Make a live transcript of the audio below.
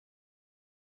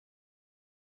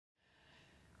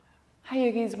Hi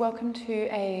yogis, welcome to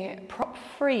a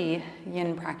prop-free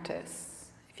yin practice.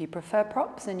 If you prefer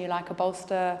props and you like a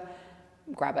bolster,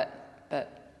 grab it,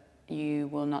 but you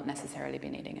will not necessarily be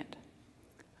needing it.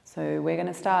 So we're going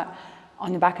to start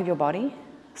on the back of your body.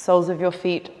 Soles of your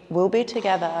feet will be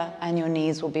together and your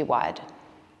knees will be wide.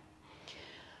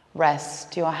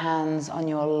 Rest your hands on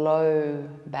your low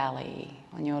belly,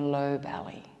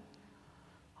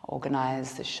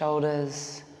 Organize the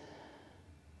shoulders.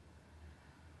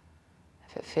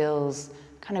 If it feels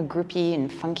kind of grippy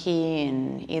and funky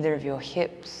in either of your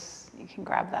hips, you can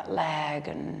grab that leg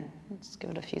and just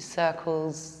give it a few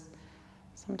circles.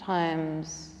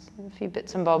 Sometimes a few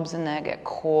bits and bobs in there get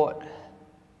caught.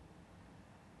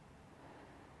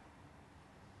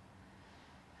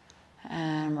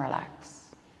 And relax.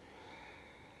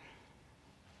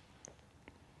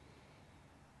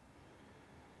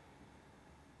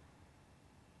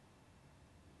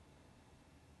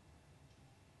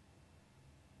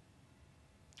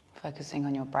 Focusing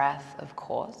on your breath, of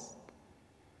course.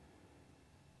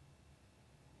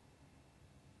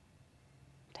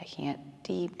 Taking it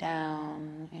deep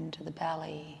down into the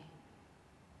belly.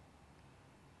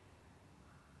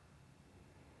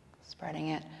 Spreading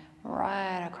it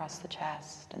right across the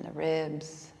chest and the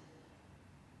ribs.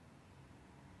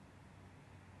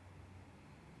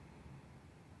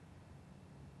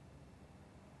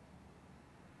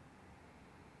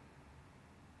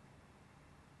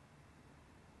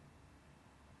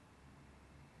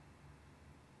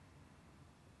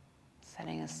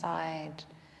 Setting aside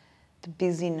the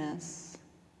busyness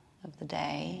of the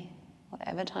day,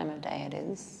 whatever time of day it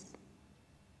is.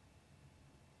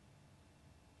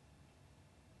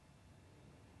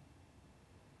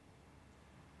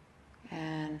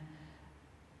 And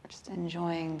just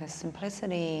enjoying the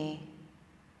simplicity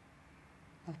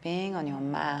of being on your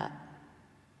mat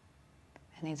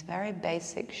and these very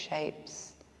basic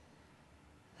shapes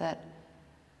that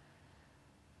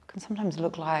can sometimes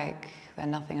look like they're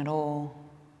nothing at all,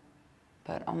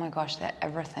 but oh my gosh, they're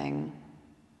everything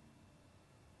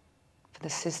for the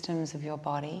systems of your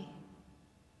body,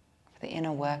 for the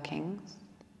inner workings.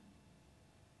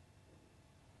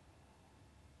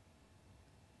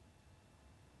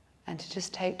 And to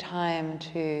just take time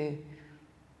to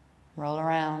roll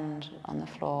around on the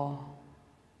floor,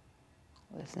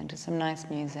 listening to some nice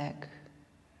music,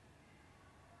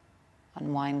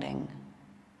 unwinding.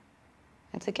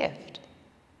 It's a gift.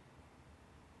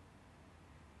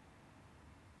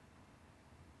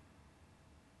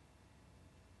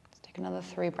 Let's take another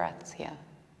 3 breaths here.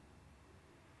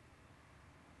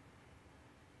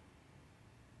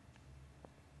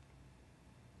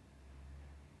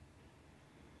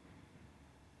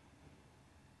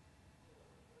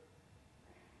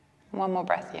 One more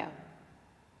breath here.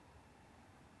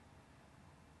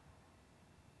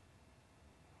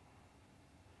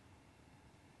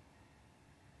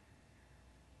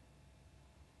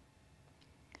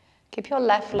 Keep your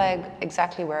left leg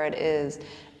exactly where it is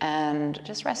and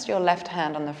just rest your left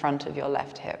hand on the front of your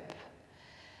left hip.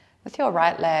 With your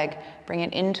right leg, bring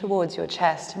it in towards your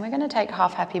chest, and we're going to take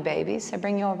half happy baby. So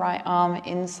bring your right arm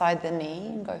inside the knee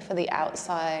and go for the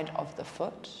outside of the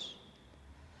foot.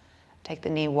 Take the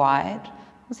knee wide.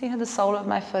 See how the sole of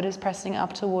my foot is pressing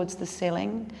up towards the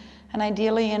ceiling. And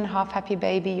ideally in half happy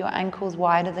baby, your ankle's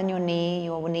wider than your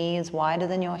knee is wider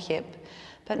than your hip.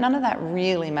 But none of that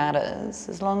really matters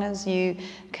as long as you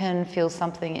can feel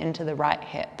something into the right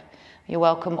hip. You're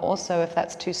welcome also, if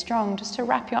that's too strong, just to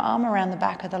wrap your arm around the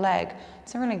back of the leg.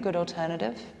 It's a really good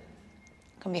alternative.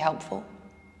 It can be helpful.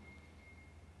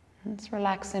 Let's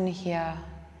relax in here.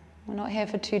 We're not here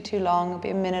for too long. It'll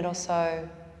be a minute or so,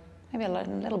 maybe a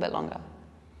little bit longer.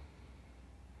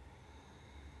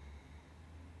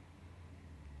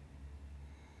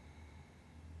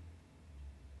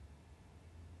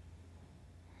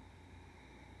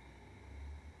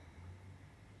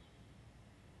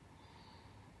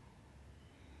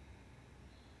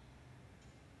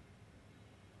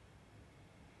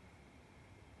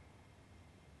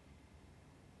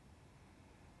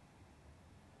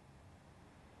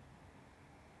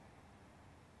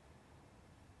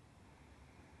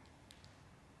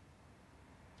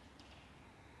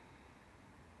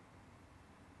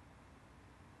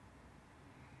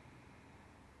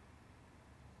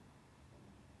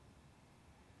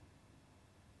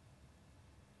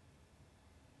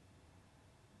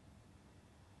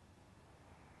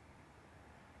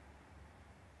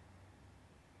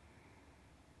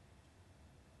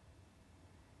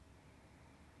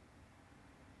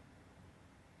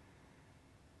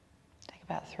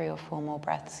 About 3 or 4 more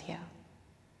breaths here.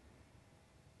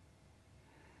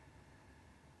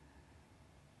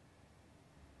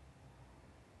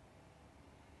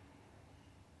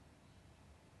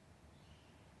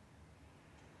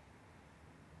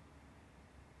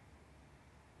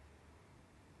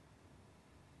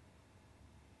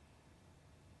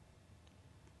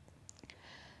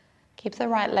 Keep the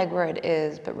right leg where it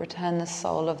is, but return the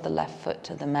sole of the left foot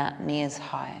to the mat, knees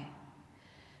high.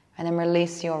 And then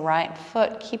release your right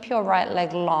foot. Keep your right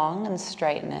leg long and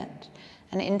straighten it.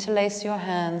 And interlace your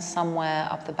hands somewhere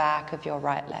up the back of your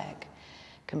right leg.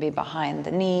 It can be behind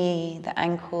the knee, the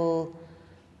ankle,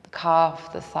 the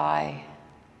calf, the thigh.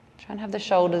 Try and have the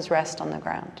shoulders rest on the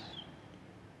ground.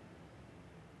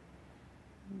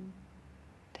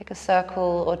 Take a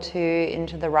circle or two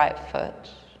into the right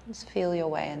foot. Just feel your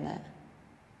way in there.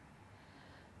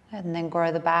 And then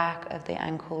grow the back of the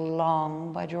ankle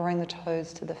long by drawing the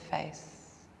toes to the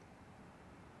face.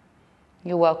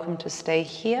 You're welcome to stay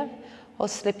here or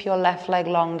slip your left leg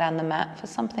long down the mat for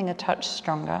something a touch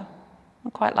stronger. I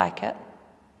quite like it.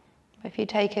 But if you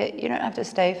take it, you don't have to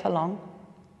stay for long.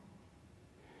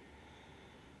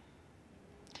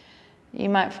 You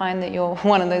might find that you're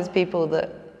one of those people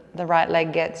that the right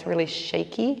leg gets really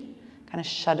shaky, kind of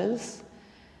shudders.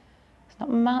 There's not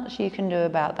much you can do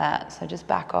about that, so just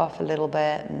back off a little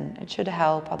bit and it should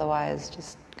help. Otherwise,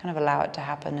 just kind of allow it to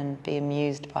happen and be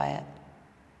amused by it.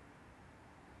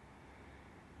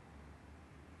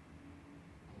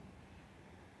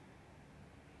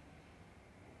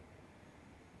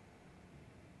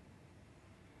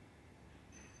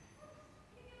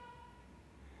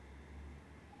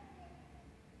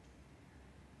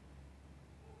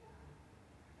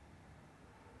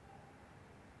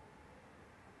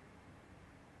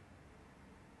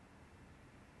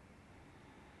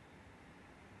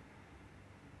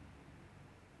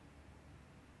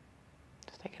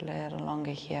 Take a little longer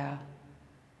here,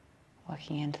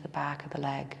 working into the back of the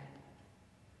leg,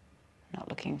 not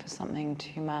looking for something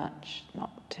too much,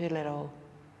 not too little.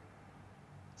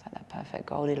 It's like that perfect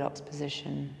Goldilocks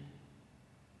position.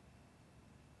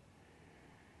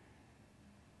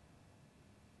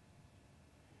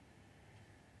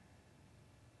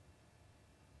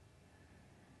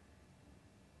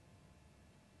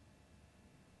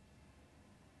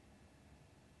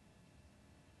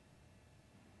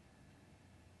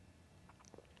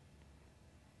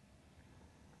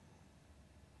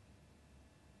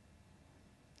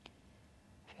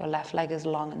 Your left leg is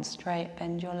long and straight.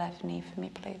 Bend your left knee for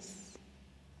me, please.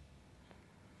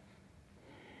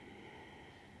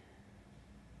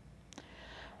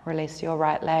 Release your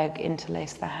right leg,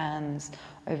 interlace the hands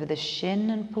over the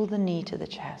shin and pull the knee to the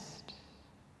chest.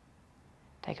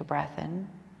 Take a breath in.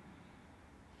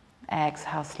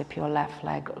 Exhale, slip your left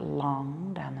leg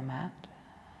long down the mat.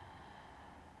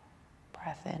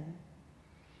 Breath in.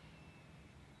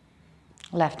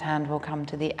 Left hand will come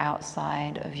to the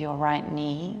outside of your right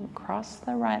knee. Cross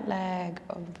the right leg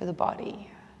over the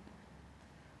body.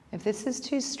 If this is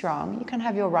too strong, you can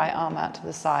have your right arm out to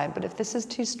the side, but if this is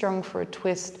too strong for a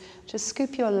twist, just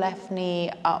scoop your left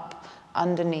knee up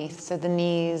underneath so the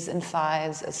knees and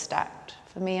thighs are stacked.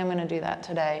 For me, I'm going to do that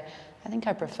today. I think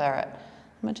I prefer it.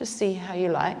 I'm going to just see how you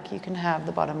like. You can have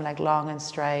the bottom leg long and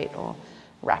straight or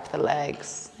wrap the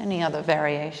legs, any other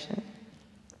variation.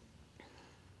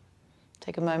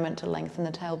 Take a moment to lengthen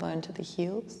the tailbone to the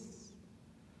heels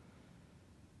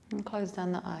and close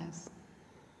down the eyes.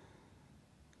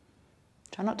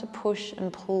 Try not to push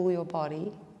and pull your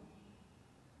body.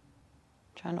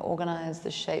 Try and organize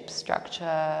the shape,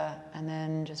 structure, and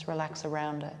then just relax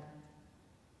around it.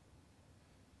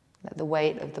 Let the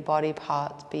weight of the body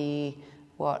parts be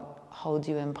what holds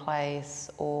you in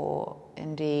place or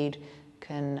indeed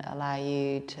can allow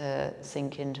you to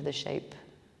sink into the shape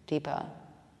deeper.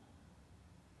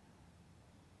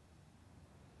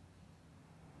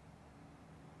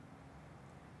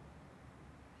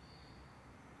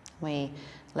 We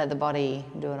let the body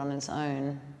do it on its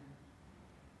own.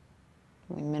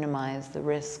 We minimize the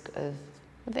risk of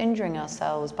injuring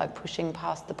ourselves by pushing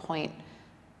past the point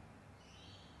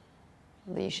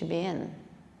that you should be in.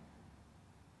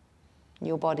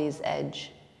 Your body's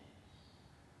edge.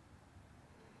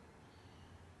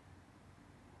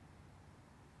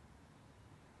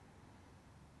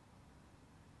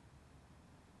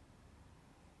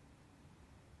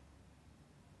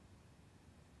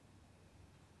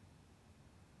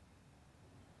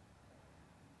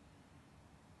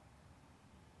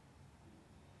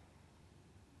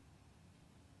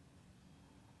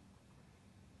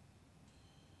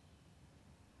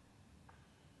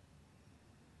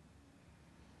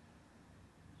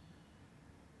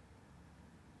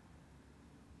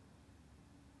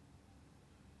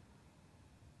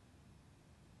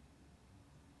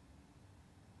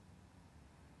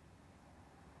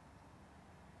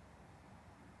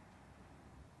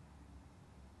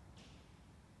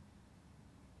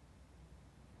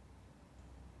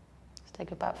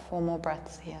 Take about 4 more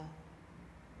breaths here.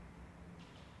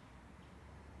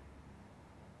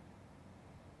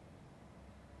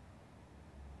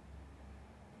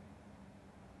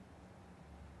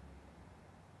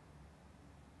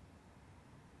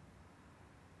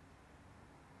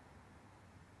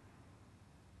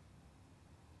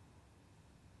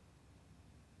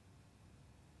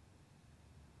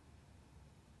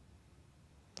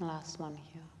 Last one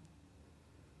here.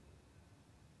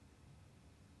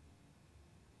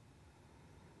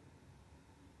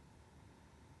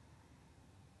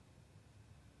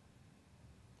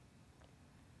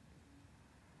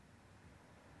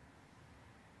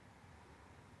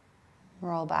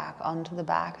 Roll back onto the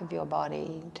back of your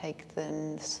body. Take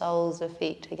the soles of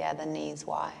feet together, knees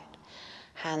wide,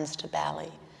 hands to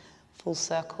belly, full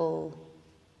circle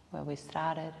where we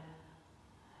started,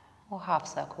 or half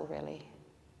circle really.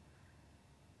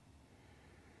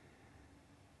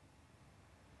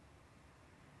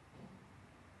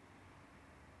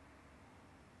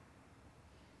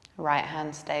 Right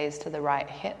hand stays to the right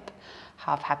hip,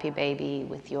 half happy baby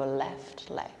with your left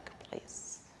leg,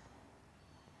 please.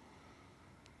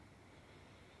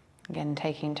 Again,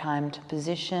 taking time to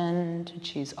position, to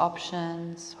choose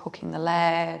options, hooking the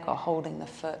leg or holding the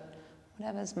foot,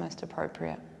 whatever's most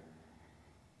appropriate.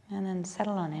 And then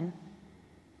settle on in.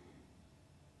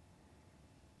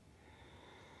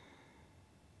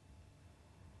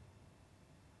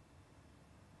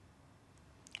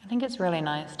 I think it's really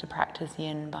nice to practice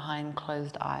yin behind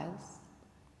closed eyes.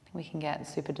 We can get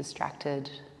super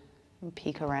distracted and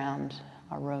peek around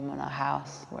our room or our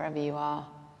house, wherever you are.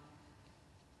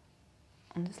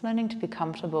 And just learning to be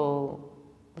comfortable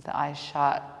with the eyes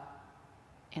shut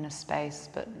in a space,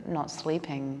 but not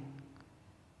sleeping.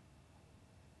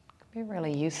 Could be a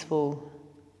really useful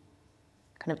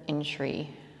kind of entry,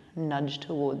 nudge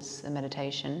towards a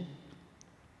meditation.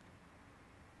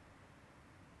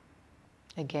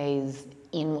 A gaze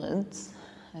inwards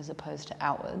as opposed to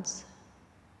outwards.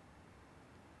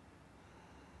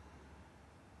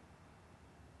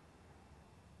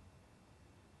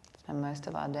 Spend most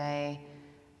of our day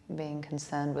being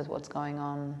concerned with what's going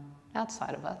on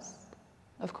outside of us.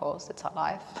 Of course, it's our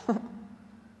life,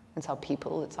 it's our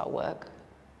people, it's our work.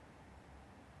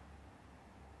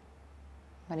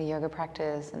 But a yoga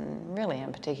practice, and really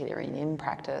in particular in yin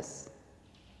practice,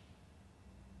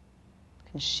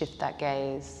 can shift that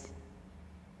gaze.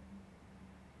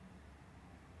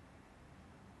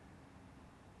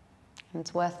 And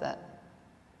it's worth it.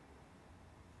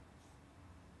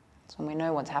 So when we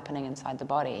know what's happening inside the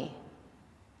body,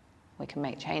 we can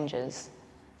make changes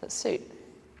that suit.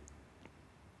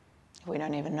 If we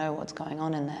don't even know what's going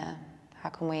on in there, how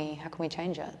can we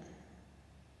change it?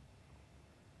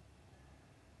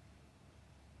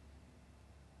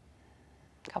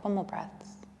 A couple more breaths.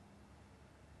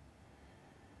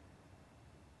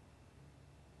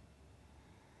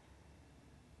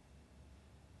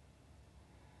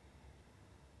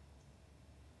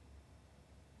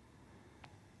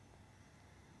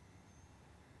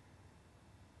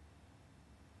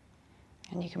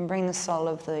 And you can bring the sole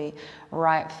of the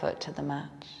right foot to the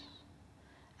mat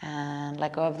and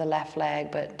let go of the left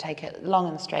leg, but take it long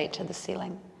and straight to the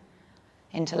ceiling.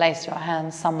 Interlace your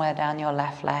hands somewhere down your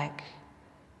left leg.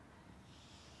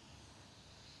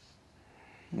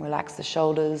 Relax the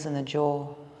shoulders and the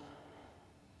jaw.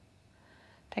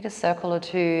 Take a circle or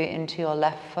two into your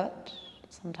left foot.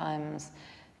 Sometimes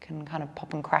it can kind of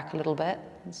pop and crack a little bit.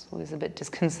 It's always a bit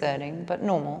disconcerting, but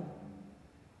normal.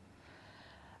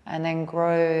 And then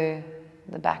grow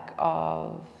the back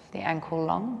of the ankle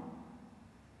long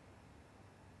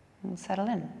and settle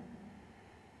in.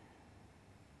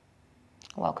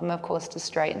 Welcome, of course, to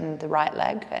straighten the right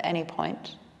leg at any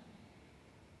point.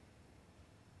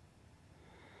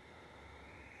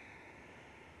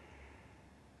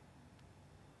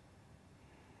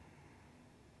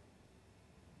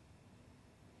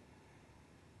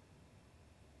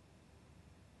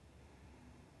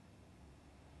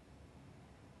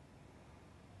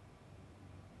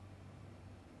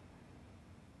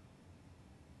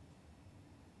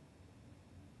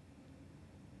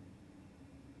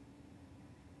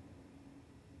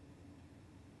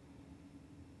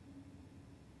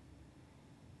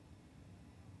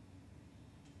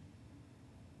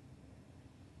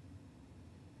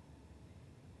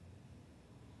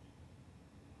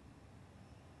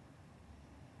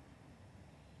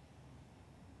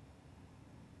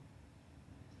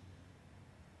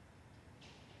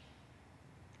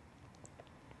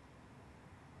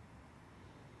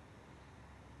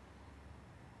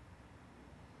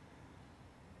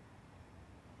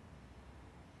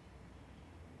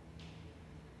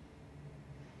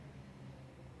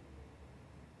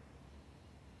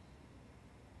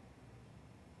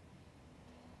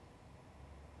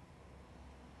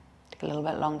 A little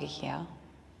bit longer here.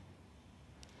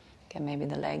 Okay, maybe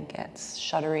the leg gets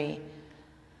shuddery.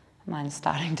 Mine's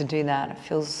starting to do that. It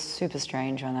feels super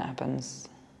strange when that happens.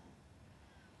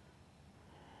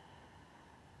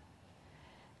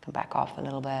 Come back off a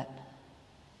little bit.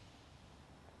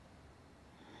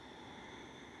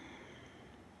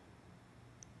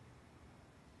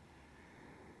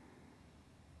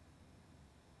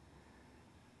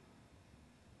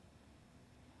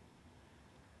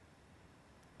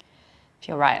 If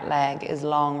your right leg is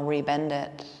long, rebend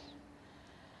it.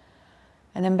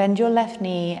 And then bend your left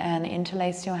knee and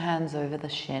interlace your hands over the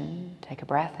shin. Take a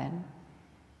breath in.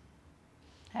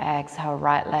 Exhale,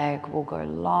 right leg will go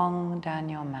long down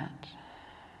your mat.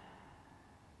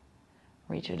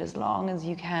 Reach it as long as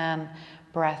you can.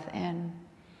 Breath in.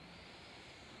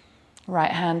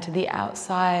 Right hand to the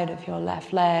outside of your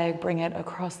left leg. Bring it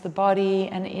across the body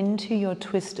and into your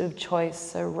twist of choice.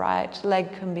 So right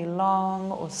leg can be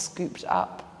long or scooped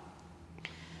up.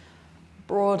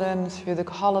 Broaden through the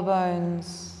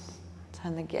collarbones.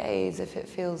 Turn the gaze if it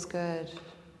feels good.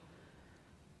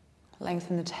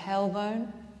 Lengthen the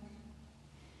tailbone.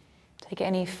 Take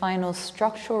any final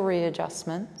structural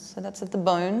readjustments. So that's at the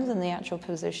bones in the actual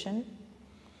position.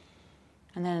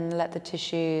 And then let the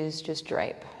tissues just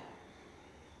drape.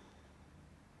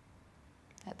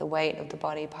 Let the weight of the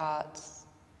body parts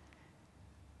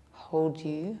hold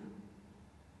you.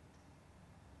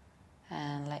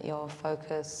 And let your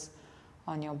focus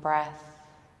on your breath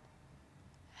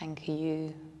anchor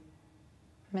you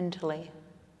mentally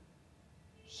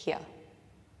here.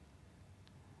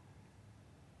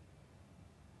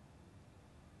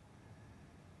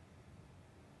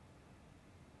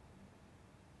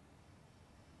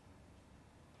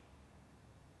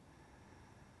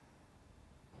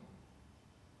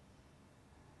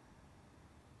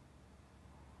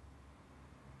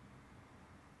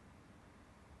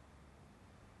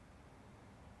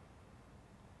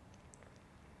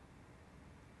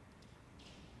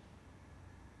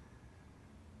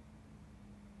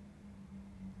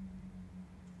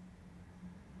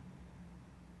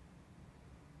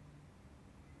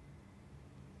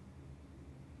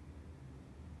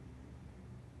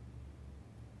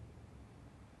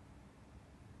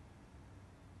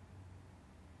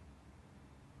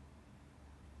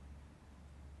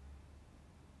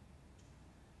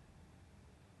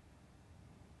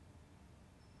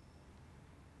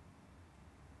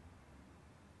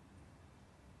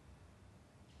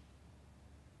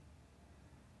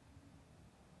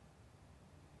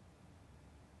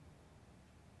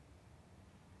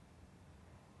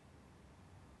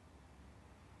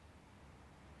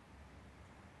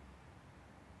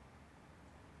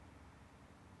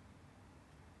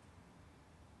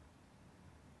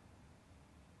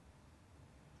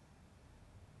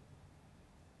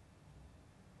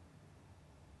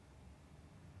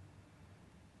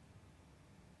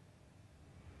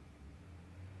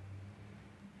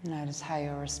 Notice how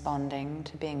you're responding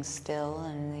to being still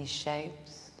in these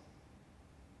shapes.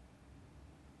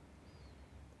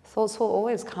 Thoughts will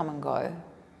always come and go.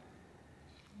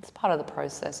 It's part of the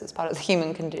process, it's part of the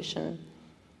human condition.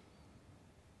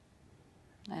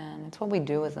 And it's what we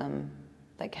do with them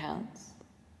that counts.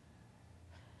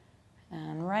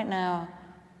 And right now,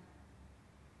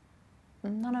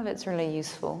 none of it's really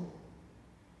useful.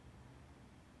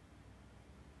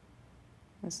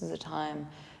 This is a time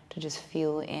to just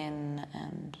feel in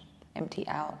and empty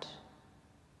out.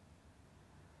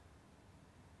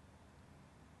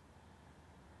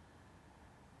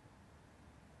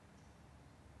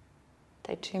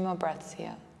 Take 2 more breaths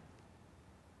here.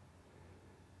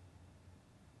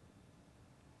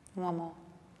 1 more.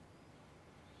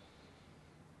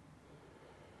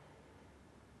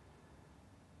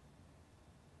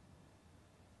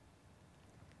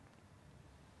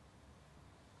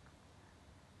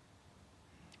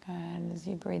 Good. As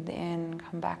you breathe in,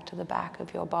 come back to the back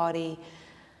of your body.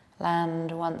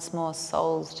 Land once more,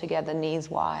 soles together, knees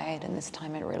wide, and this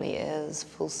time it really is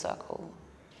full circle.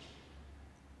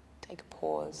 Take a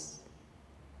pause.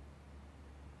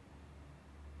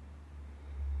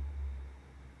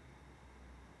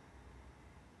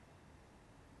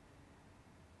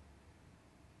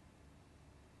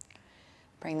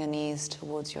 Bring the knees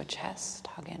towards your chest,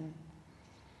 hug in.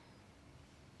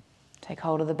 Take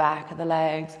hold of the back of the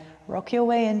legs. Rock your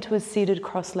way into a seated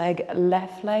cross leg,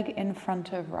 left leg in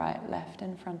front of right, left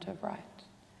in front of right.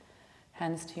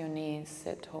 Hands to your knees,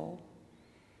 sit tall.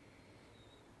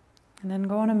 And then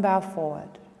go on and bow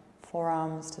forward.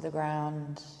 Forearms to the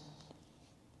ground,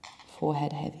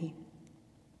 forehead heavy.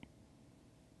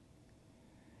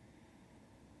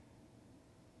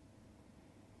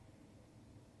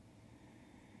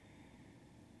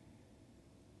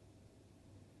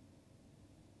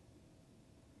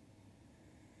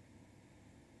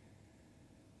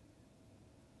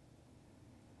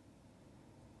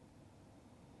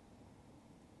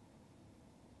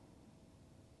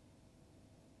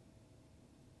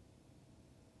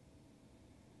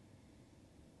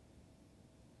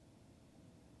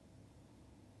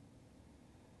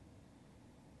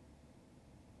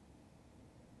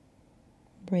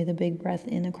 Breathe a big breath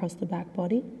in across the back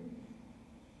body.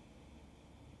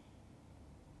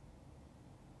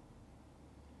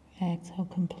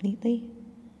 Exhale completely.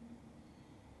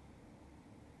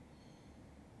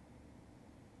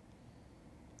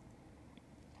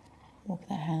 Walk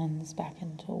the hands back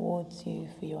in towards you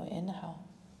for your inhale.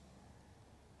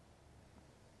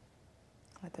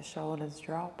 Let the shoulders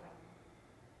drop.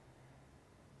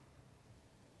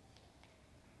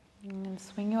 And then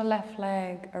swing your left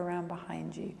leg around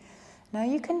behind you. Now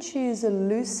you can choose a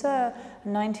looser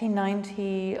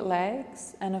 90-90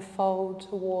 legs and a fold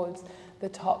towards the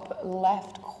top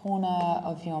left corner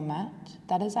of your mat.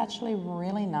 That is actually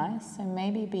really nice, so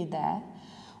maybe be there.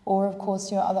 Or of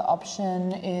course your other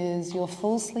option is your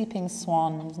full sleeping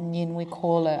swan. Yin, we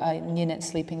call it yin at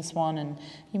sleeping swan, and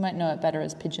you might know it better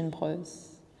as pigeon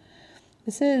pose.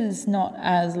 This is not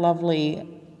as lovely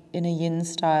in a yin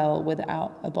style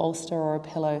without a bolster or a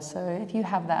pillow, so if you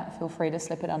have that, feel free to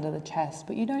slip it under the chest,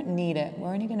 but you don't need it.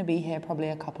 We're only going to be here probably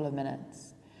a couple of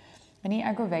minutes. Any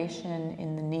aggravation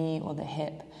in the knee or the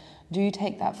hip, do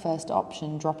take that first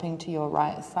option, dropping to your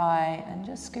right thigh and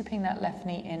just scooping that left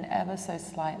knee in ever so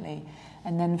slightly,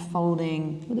 and then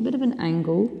folding with a bit of an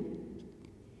angle.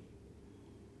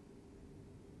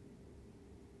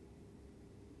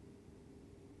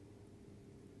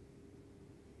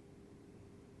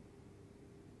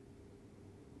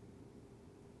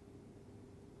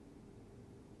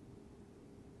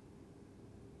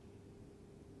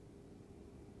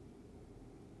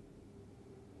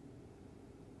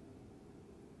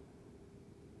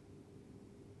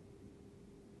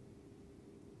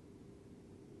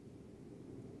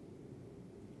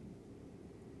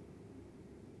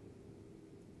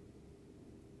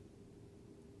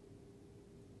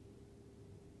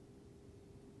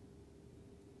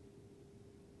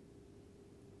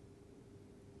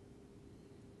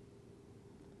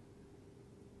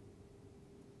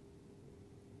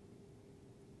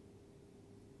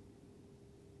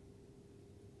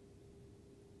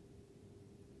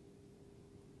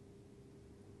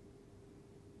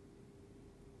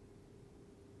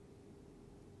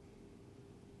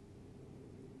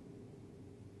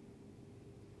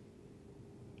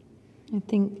 I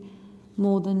think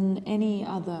more than any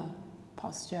other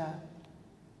posture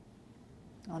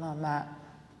on our mat,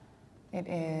 it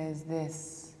is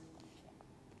this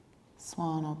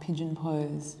swan or pigeon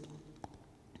pose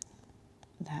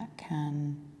that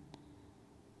can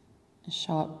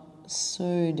show up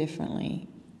so differently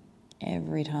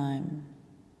every time.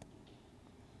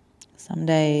 Some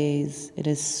days it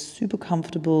is super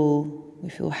comfortable, we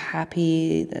feel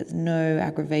happy, there's no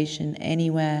aggravation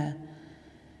anywhere.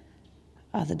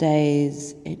 Other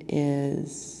days it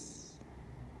is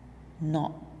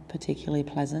not particularly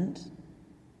pleasant.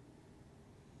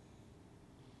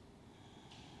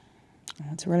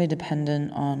 It's really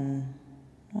dependent on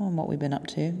what we've been up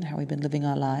to, how we've been living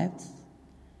our lives.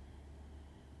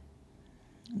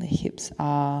 The hips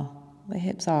are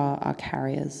our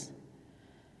carriers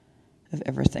of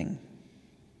everything.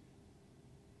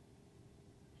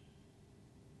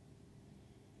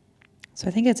 So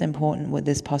I think it's important with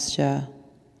this posture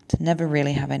to never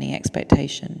really have any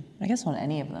expectation. I guess on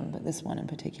any of them, but this one in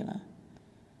particular.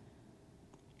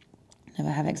 Never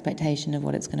have expectation of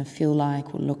what it's going to feel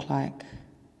like or look like,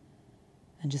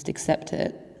 and just accept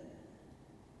it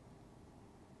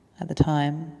at the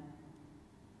time.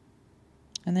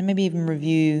 And then maybe even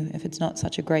review, if it's not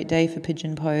such a great day for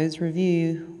pigeon pose,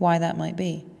 review why that might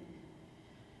be.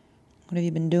 What have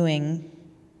you been doing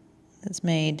that's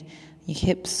made your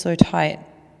hips so tight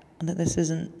that this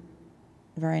isn't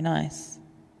very nice?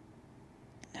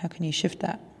 How can you shift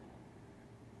that?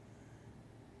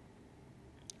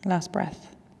 Last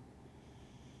breath.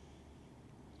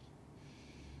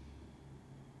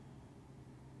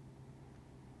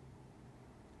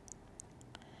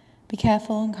 Be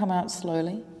careful and come out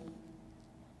slowly.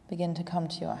 Begin to come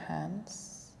to your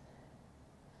hands.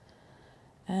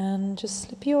 And just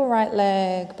slip your right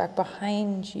leg back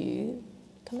behind you,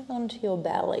 coming onto your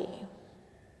belly.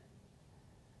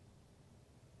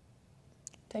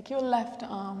 Take your left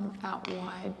arm out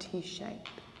wide, T-shape.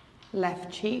 Left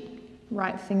cheek,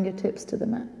 right fingertips to the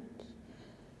mat.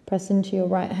 Press into your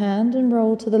right hand and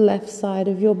roll to the left side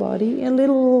of your body, a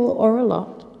little or a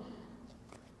lot.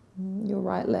 Your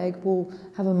right leg will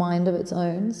have a mind of its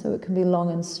own, so it can be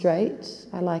long and straight.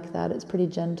 I like that, it's pretty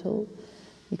gentle.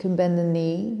 You can bend the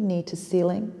knee to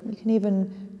ceiling. You can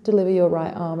even deliver your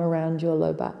right arm around your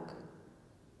low back.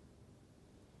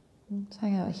 Let's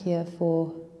hang out here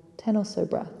for 10 or so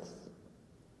breaths.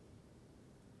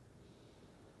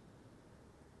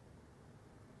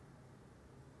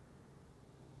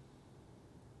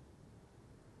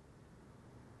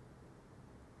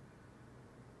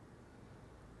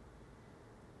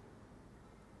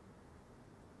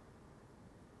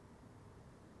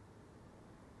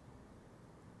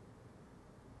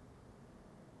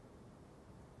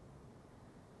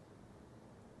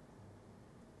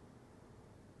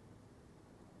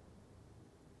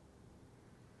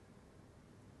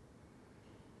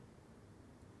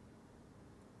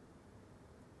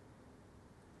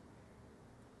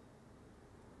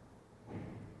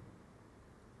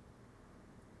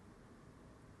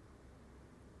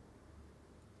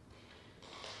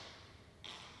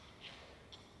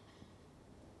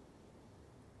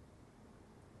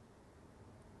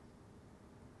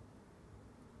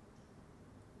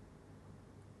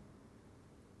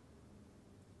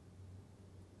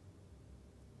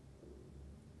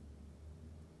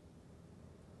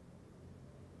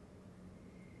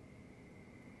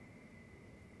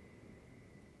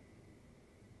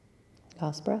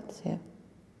 Last breaths here.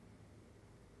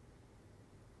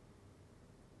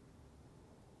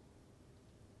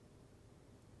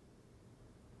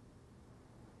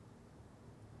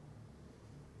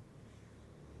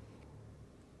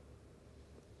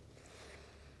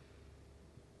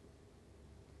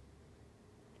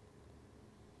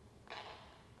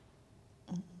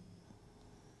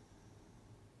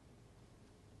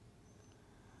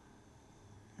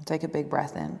 Take a big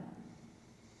breath in.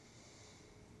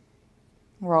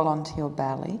 Roll onto your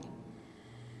belly.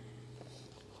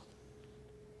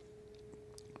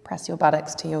 Press your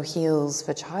buttocks to your heels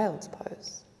for child's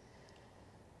pose.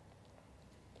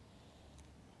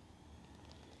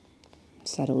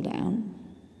 Settle down.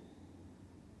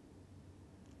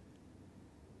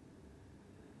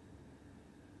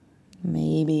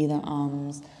 Maybe the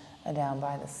arms are down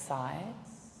by the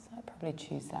sides. I'd probably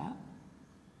choose that.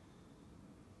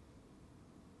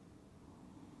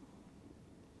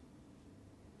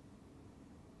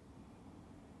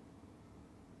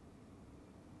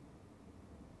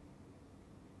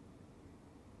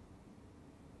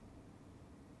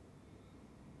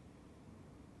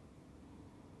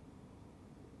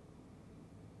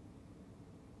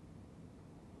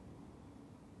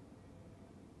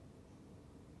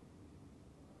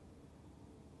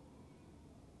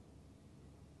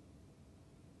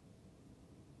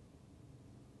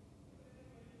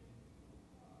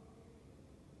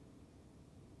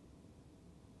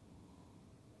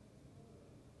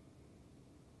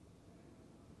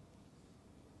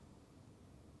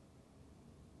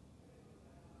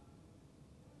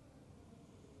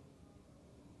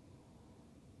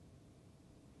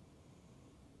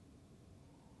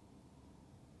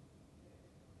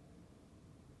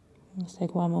 Let's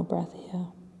take one more breath here.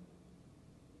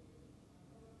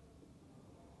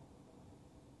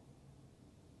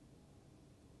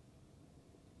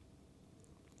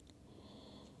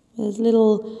 With as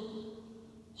little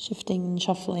shifting and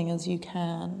shuffling as you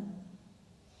can,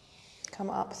 come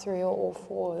up through your all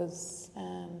fours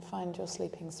and find your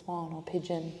sleeping swan or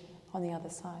pigeon on the other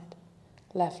side.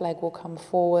 Left leg will come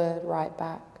forward, right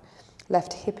back.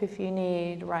 Left hip if you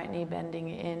need, right knee bending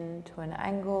in to an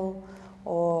angle,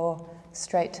 or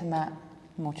straight to mat,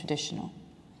 more traditional.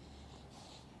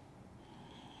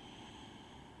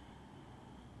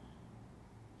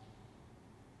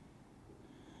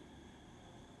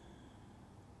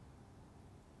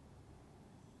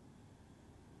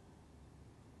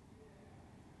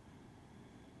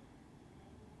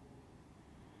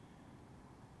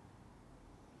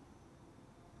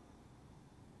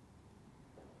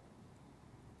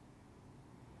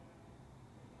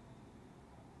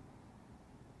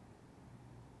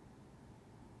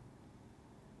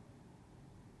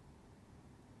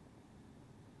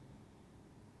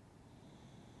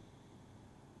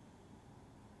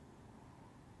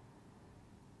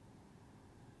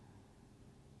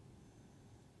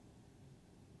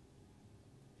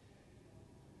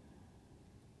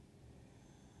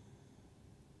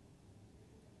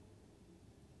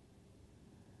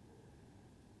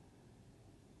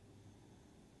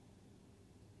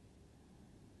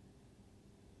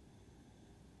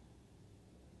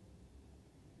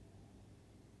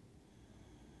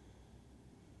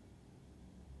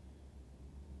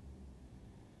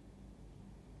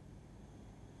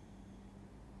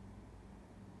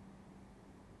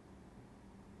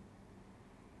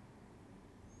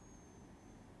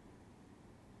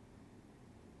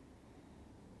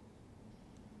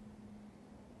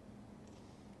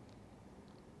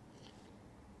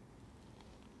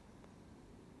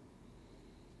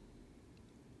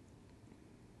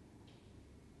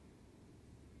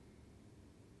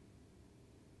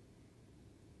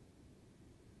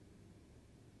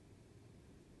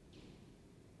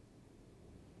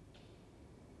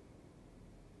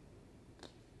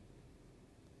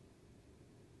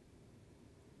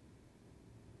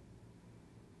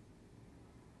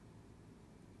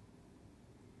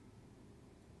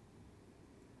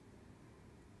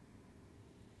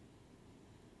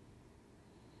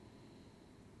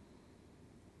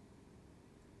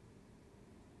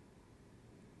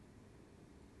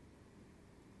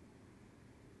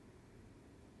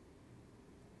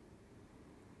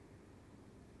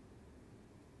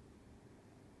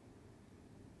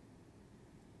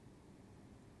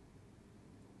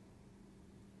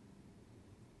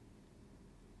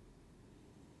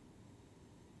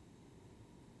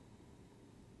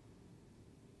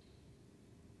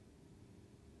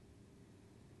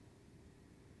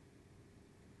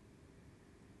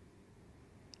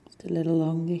 Just a little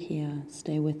longer here.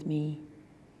 Stay with me.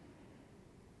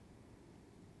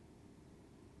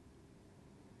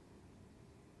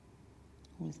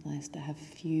 always nice to have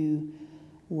few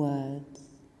words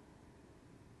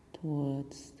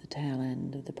towards the tail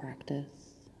end of the practice.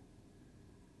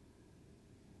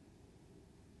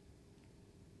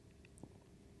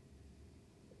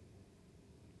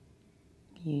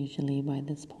 Usually by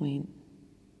this point,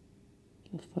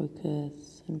 your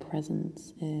focus and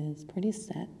presence is pretty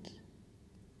set.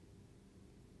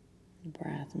 The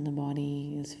breath in the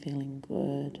body is feeling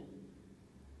good.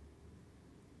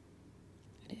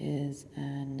 It is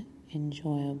an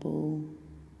enjoyable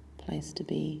place to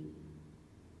be.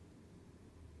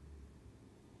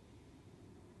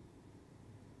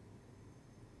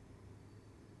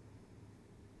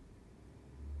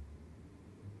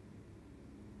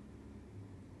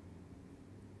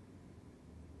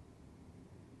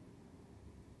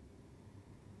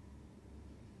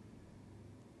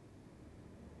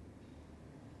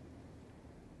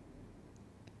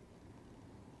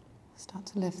 Start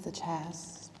to lift the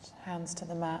chest, hands to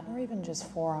the mat, or even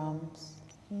just forearms.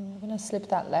 You're going to slip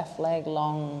that left leg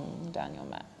long down your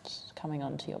mat, coming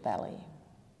onto your belly.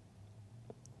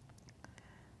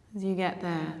 As you get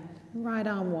there, right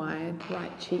arm wide,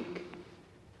 right cheek,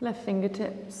 left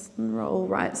fingertips, and roll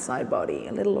right side body,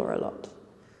 a little or a lot.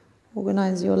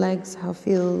 Organize your legs how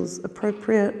feels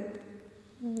appropriate,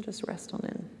 and just rest on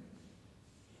in.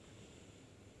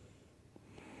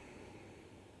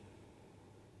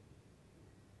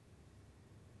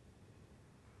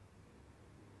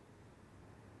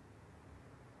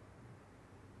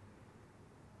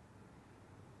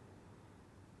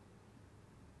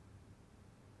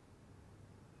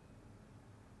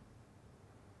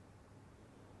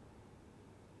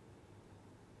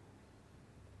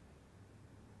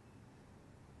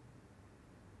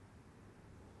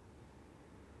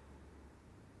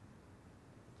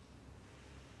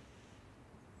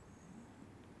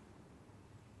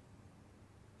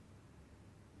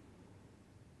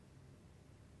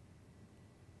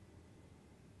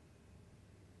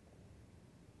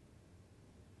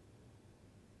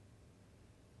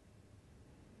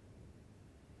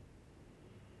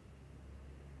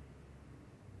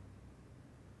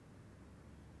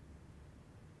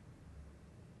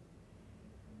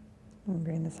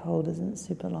 Remembering this hold isn't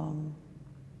super long.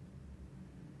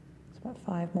 It's about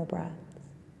 5 more breaths.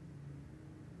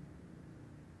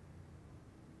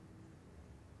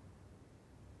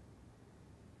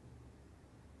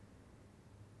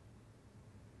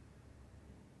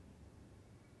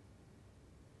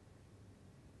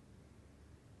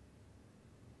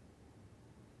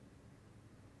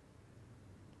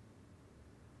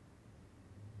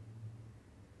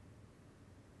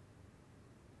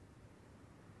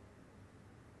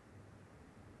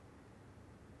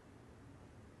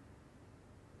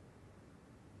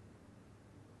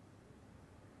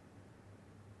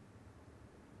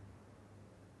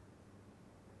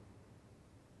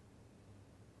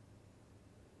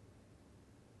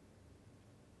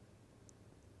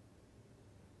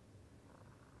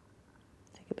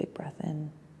 Take a big breath in.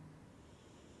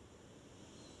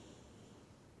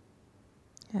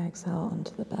 Exhale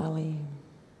onto the belly.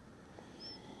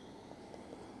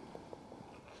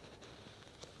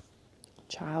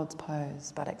 Child's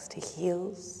pose, buttocks to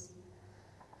heels.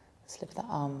 Slip the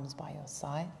arms by your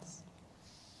sides.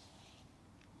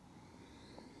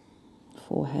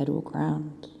 Forehead will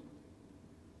ground.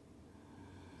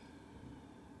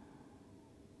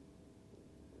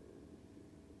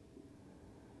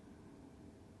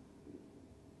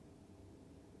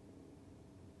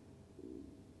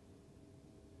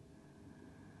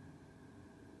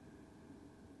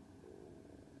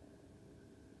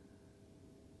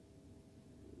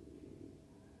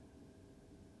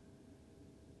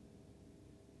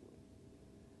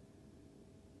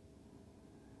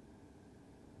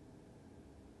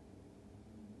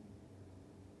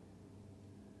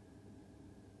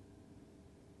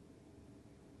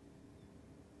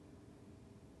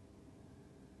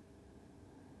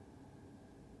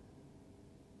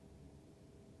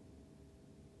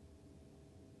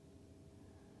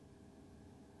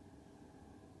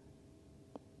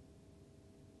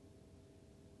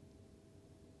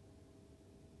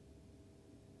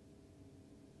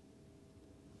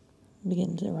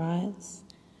 Begin to rise,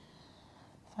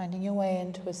 finding your way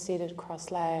into a seated cross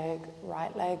leg,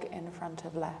 right leg in front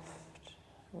of left,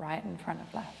 right in front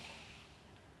of left.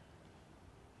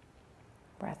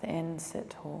 Breath in,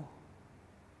 sit tall.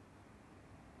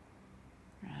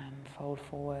 And fold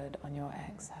forward on your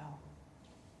exhale.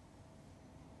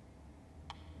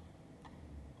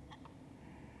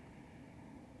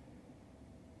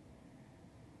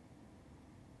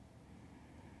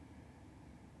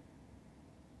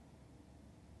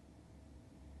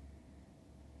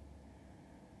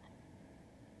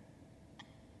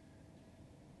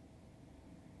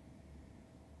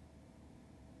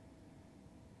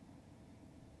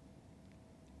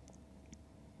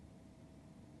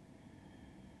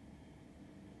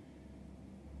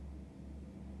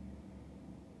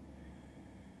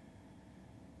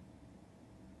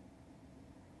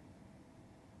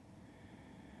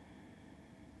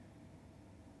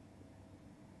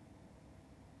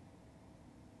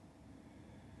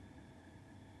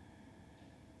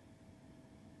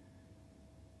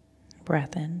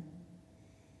 breath in.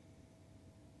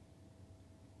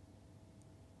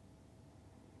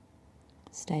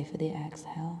 Stay for the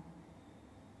exhale.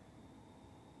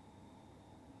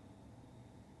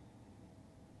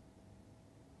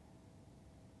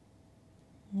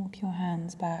 Walk your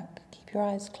hands back. Keep your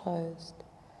eyes closed.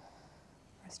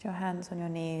 Rest your hands on your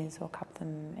knees or cup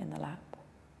them in the lap.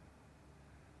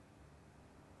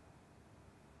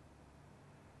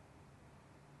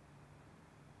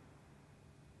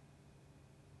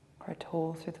 Grow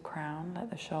tall through the crown.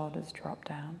 Let the shoulders drop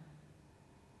down.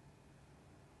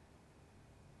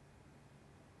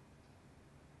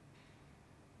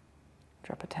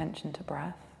 Drop attention to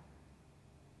breath.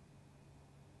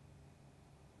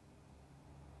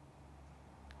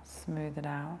 Smooth it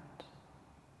out.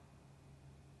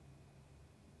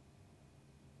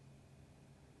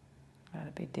 Let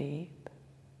it be deep.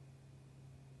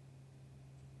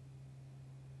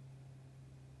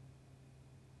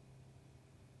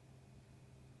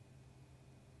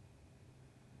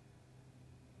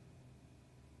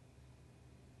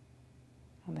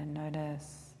 And then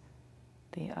notice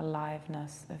the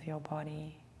aliveness of your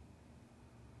body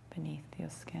beneath your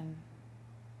skin.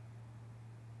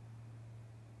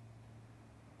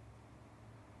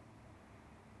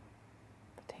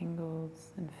 The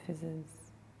tingles and fizzes.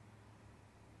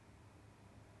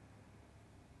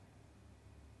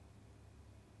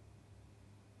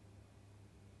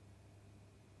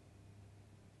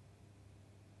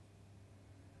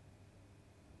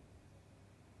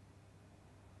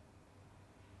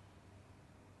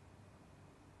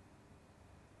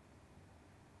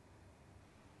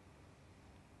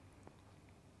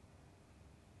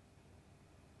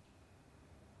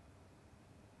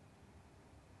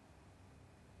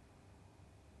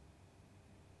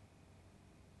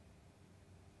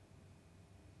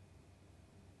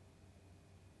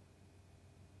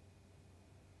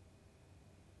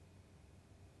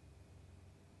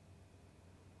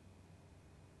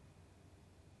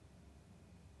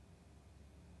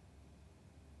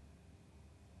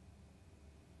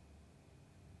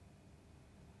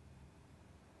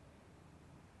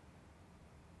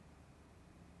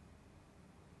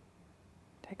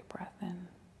 Take a breath in.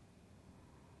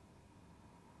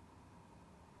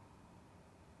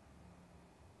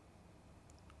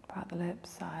 Part the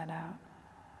lips, sigh it out.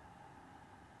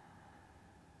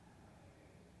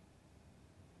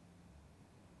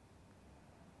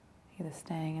 Either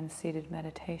staying in seated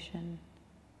meditation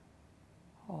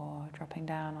or dropping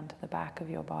down onto the back of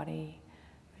your body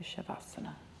for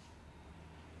Shavasana.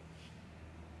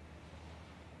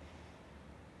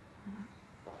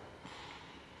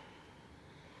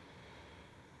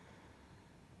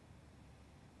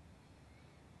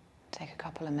 Take a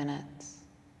couple of minutes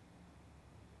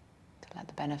to let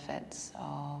the benefits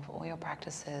of all your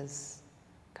practices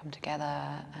come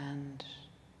together and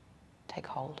take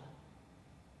hold.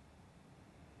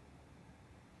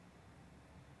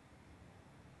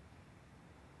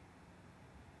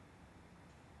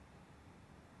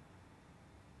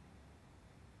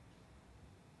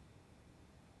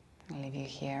 I'll leave you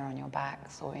here on your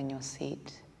backs or in your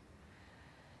seat.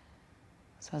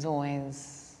 So as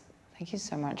always, thank you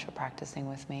so much for practicing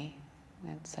with me.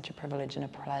 It's such a privilege and a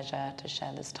pleasure to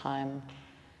share this time.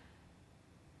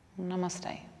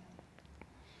 Namaste.